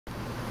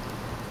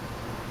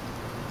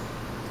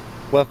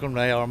Welcome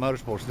to AR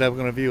Motorsports. Today we're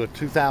going to view a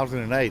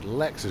 2008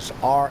 Lexus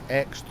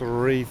RX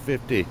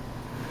 350,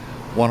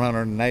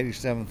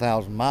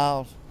 187,000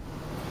 miles.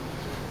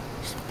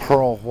 It's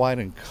pearl white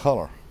in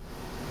color.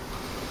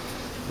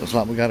 Looks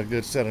like we got a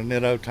good set of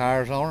Nitto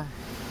tires on her.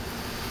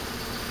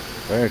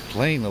 Very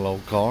clean little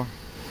old car,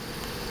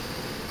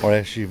 or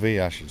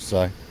SUV I should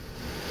say.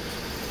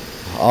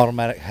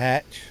 Automatic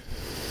hatch.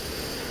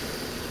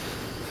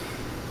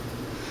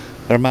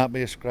 There might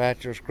be a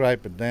scratch or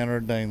scrape, but Dan or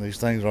ding, these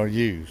things are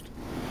used.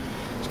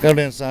 Let's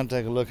go inside and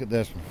take a look at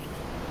this one.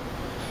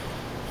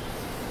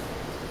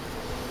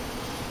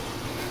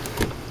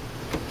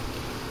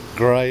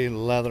 Gray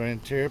leather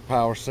interior,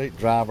 power seat,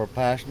 driver,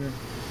 passenger,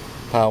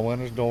 power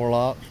windows, door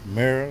locks,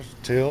 mirrors,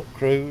 tilt,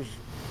 cruise,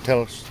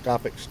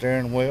 telescopic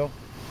steering wheel,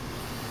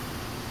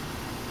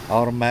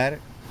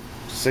 automatic,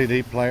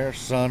 CD player,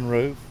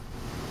 sunroof.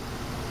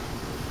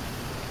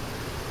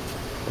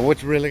 Well,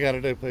 what you really got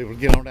to do, people,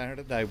 get on down here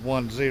today,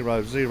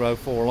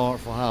 1004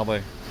 Lawrenceville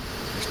Highway.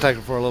 Let's take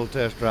it for a little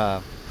test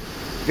drive.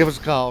 Give us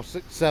a call,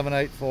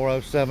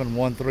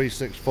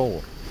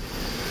 678-407-1364.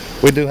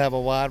 We do have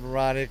a wide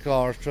variety of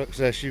cars, trucks,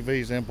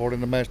 SUVs, import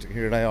and domestic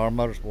here at AR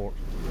Motorsports.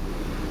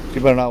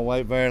 You better not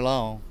wait very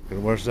long, because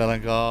we're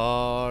selling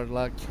cars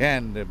like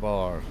candy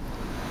bars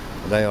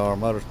at AR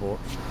Motorsports.